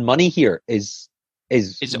even money here is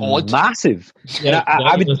odd. Massive. Yeah,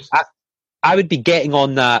 I would be getting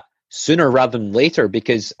on that sooner rather than later,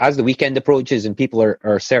 because as the weekend approaches and people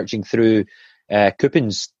are searching through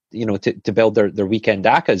coupons, to build their weekend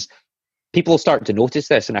ACCAs, people will start to notice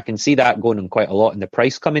this, and I can see that going on quite a lot and the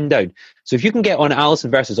price coming down. So if you can get on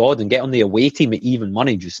Alisson versus odd and get on the away team at even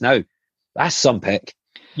money just now, that's some pick.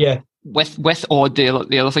 Yeah. With odd,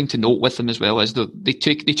 the other thing to note with them as well is that they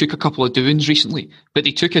took a couple of doings recently, but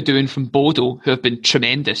they took a doing from Bodo, who have been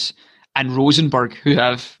tremendous, and Rosenborg, who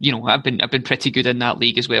have been pretty good in that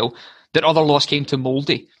league as well. Their other loss came to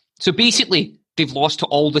Molde. So basically, they've lost to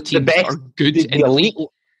all the teams that are good in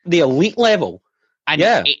the elite level. And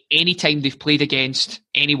any time they've played against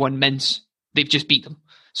anyone mince, they've just beat them.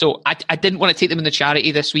 So I didn't want to take them in the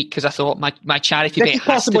charity this week because I thought my charity bet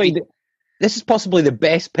has to be... This is possibly the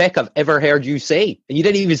best pick I've ever heard you say. And you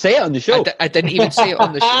didn't even say it on the show. I didn't even say it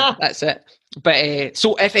on the show. That's it. But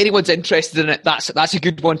so if anyone's interested in it, that's a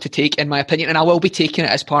good one to take, in my opinion. And I will be taking it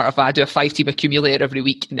as part of... I do a 5-team accumulator every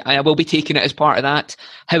week, and I will be taking it as part of that.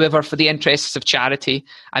 However, for the interests of charity,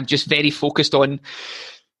 I'm just very focused on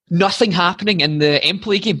nothing happening in the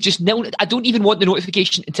Empoli game. Just nil. I don't even want the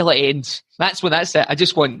notification until it ends. That's it. I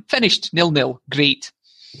just want finished 0-0. Great.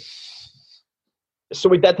 So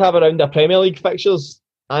we did have a round of Premier League fixtures,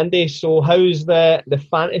 Andy. So how's the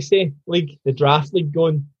fantasy league, the draft league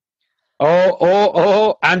going?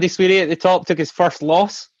 Oh! Andy Sweeney at the top took his first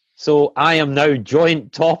loss, so I am now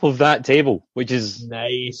joint top of that table, which is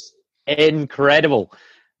nice, incredible.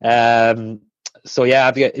 So yeah,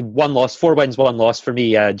 I've got 1 loss, 4 wins, 1 loss for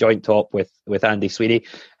me. Joint top with Andy Sweeney.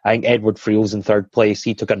 I think Edward Friel's in third place.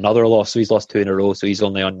 He took another loss, so he's lost 2 in a row. So he's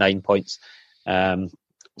only on 9 points.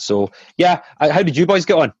 So yeah, how did you boys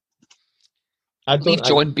get on? I believe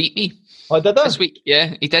John beat me. Oh, did I? This week?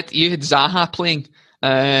 Yeah, he did. You had Zaha playing,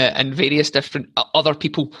 and various different other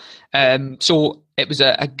people. So it was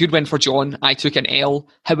a good win for John. I took an L.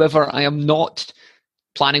 However, I am not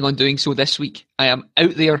planning on doing so this week. I am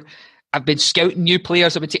out there. I've been scouting new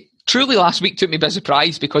players. Truly, last week took me by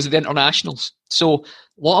surprise because of the internationals. So a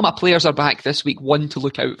lot of my players are back this week, one to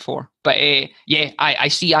look out for. But I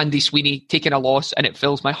see Andy Sweeney taking a loss, and it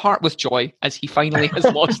fills my heart with joy as he finally has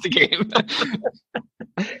lost the game.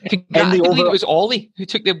 I believe it was Ollie who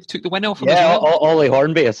took the win off him as well. Ollie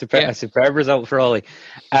Hornby, a superb result for Ollie.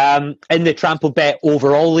 In the Trample Bet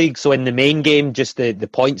overall league, so in the main game, just the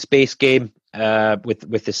points-based game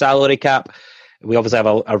with the salary cap, we obviously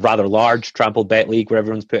have a rather large Trample Bet league where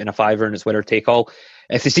everyone's putting a fiver and it's winner take all.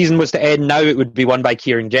 If the season was to end now, it would be won by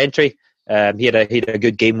Kieran Gentry. He had a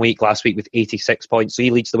good game week last week with 86 points, so he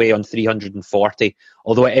leads the way on 340.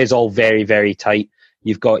 Although it is all very, very tight.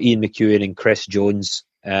 You've got Ian McEwen and Chris Jones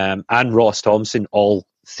and Ross Thompson, all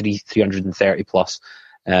 330 plus.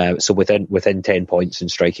 So within 10 points in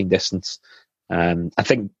striking distance. I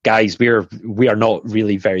think, guys, we are not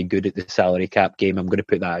really very good at the salary cap game. I'm going to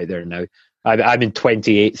put that out there now. I'm in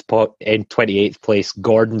 28th place.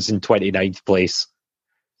 Gordon's in 29th place.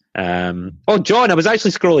 John, I was actually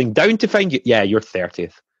scrolling down to find you. Yeah, you're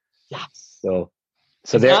 30th. Yes. So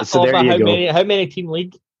there you go. How many team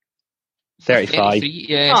league? 35.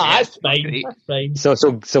 Yeah. That's fine. That's fine.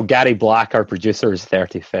 So Gary Black, our producer, is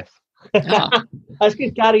 35th. That's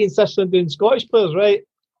because Gary insists on doing Scottish players, right?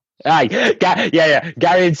 Aye, yeah.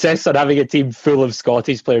 Gary insists on having a team full of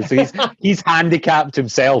Scottish players, so he's handicapped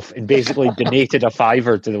himself and basically donated a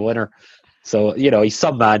fiver to the winner. So he's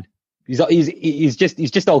some man. He's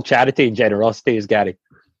just all charity and generosity, is Gary.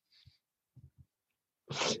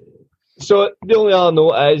 So the only other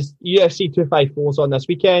note is UFC 254's on this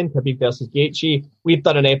weekend. Habib versus Gaethje. We've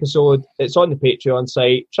done an episode. It's on the Patreon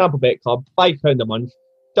site. Trample Bet Club, £5 a month.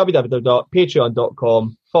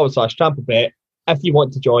 www.patreon.com/TrampleBet. If you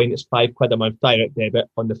want to join, it's £5 a month direct debit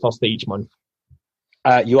on the first of each month.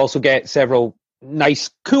 You also get several nice,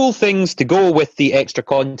 cool things to go with the extra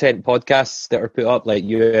content podcasts that are put up, like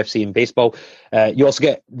UFC and baseball. You also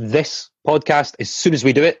get this podcast as soon as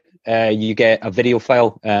we do it. You get a video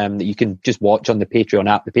file that you can just watch on the Patreon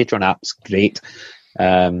app. The Patreon app's great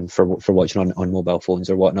for watching on mobile phones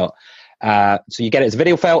or whatnot. So you get it as a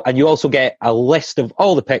video file, and you also get a list of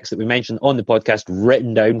all the picks that we mentioned on the podcast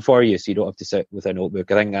written down for you, so you don't have to sit with a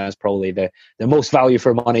notebook. I think that's probably the most value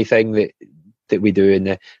for money thing that we do in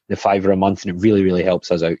the £5 a month, and it really, really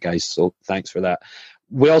helps us out, guys. So thanks for that.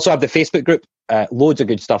 We also have the Facebook group. Loads of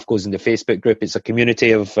good stuff goes in the Facebook group. It's a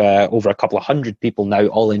community of over a couple of hundred people now,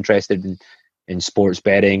 all interested in sports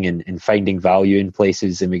betting and finding value in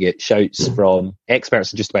places, and we get shouts from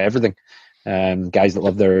experts in just about everything. Guys that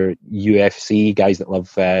love their UFC, guys that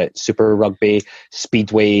love Super Rugby,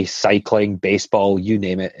 Speedway, cycling, baseball, you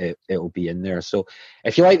name it, it'll be in there. So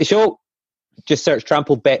if you like the show, just search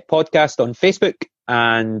Trampled Bet Podcast on Facebook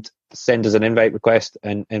and send us an invite request,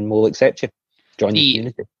 and we'll accept you. Join the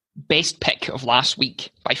community. Best pick of last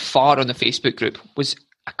week by far on the Facebook group was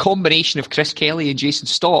a combination of Chris Kelly and Jason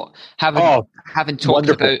Stott having talked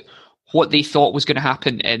wonderful about what they thought was going to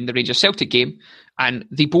happen in the Rangers-Celtic game, and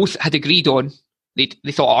they both had agreed on they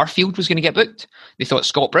thought Arfield was going to get booked, they thought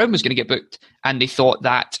Scott Brown was going to get booked, and they thought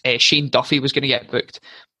that Shane Duffy was going to get booked,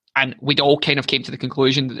 and we'd all kind of came to the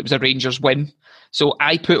conclusion that it was a Rangers win. So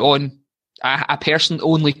I put on, I personally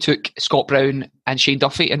only took Scott Brown and Shane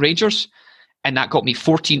Duffy and Rangers, and that got me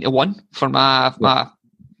 14-1 for my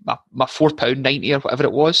 £4.90 or whatever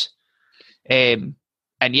it was.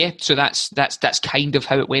 And yeah, so that's kind of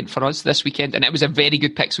how it went for us this weekend, and it was a very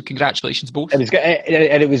good pick. So congratulations both. It was good,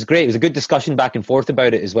 and it was great. It was a good discussion back and forth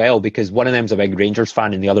about it as well, because one of them's a big Rangers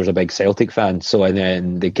fan and the other's a big Celtic fan. So and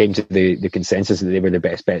then they came to the consensus that they were the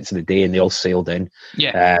best bets of the day, and they all sailed in.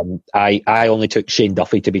 Yeah. I only took Shane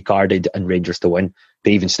Duffy to be carded and Rangers to win,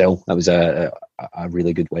 but even still, that was a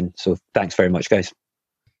really good win. So thanks very much, guys.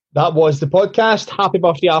 That was the podcast. Happy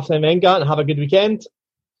birthday, Arsene Wenger, and have a good weekend.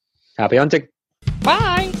 Happy hunting.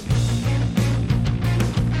 Bye.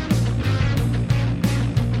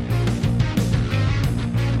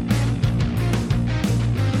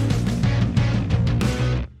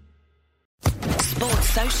 Sports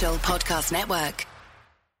Social Podcast Network.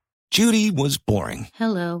 Judy was boring.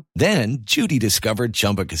 Hello. Then Judy discovered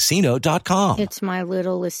ChumbaCasino.com. It's my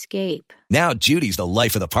little escape. Now Judy's the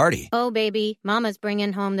life of the party. Oh, baby, mama's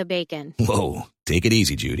bringing home the bacon. Whoa, take it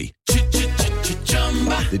easy, Judy.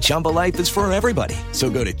 The Chumba life is for everybody. So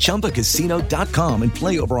go to ChumbaCasino.com and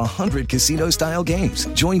play over 100 casino-style games.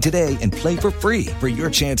 Join today and play for free for your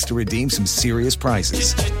chance to redeem some serious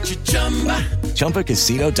prizes.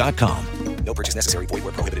 ChumbaCasino.com. No purchase necessary. Void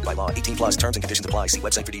where prohibited by law. 18+ terms and conditions apply. See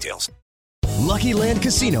website for details. Lucky Land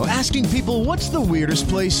Casino, asking people, what's the weirdest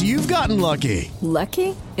place you've gotten lucky?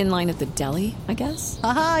 Lucky? In line at the deli, I guess?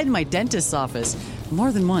 Aha, in my dentist's office.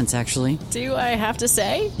 More than once, actually. Do I have to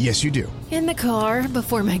say? Yes, you do. In the car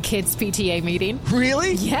before my kids' PTA meeting.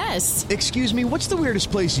 Really? Yes. Excuse me, what's the weirdest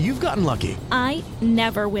place you've gotten lucky? I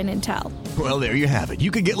never win and tell. Well, there you have it. You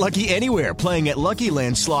can get lucky anywhere, playing at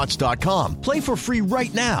LuckyLandSlots.com. Play for free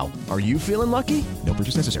right now. Are you feeling lucky? No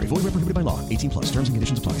purchase necessary. Void where prohibited by law. 18+ terms and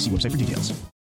conditions apply. See website for details.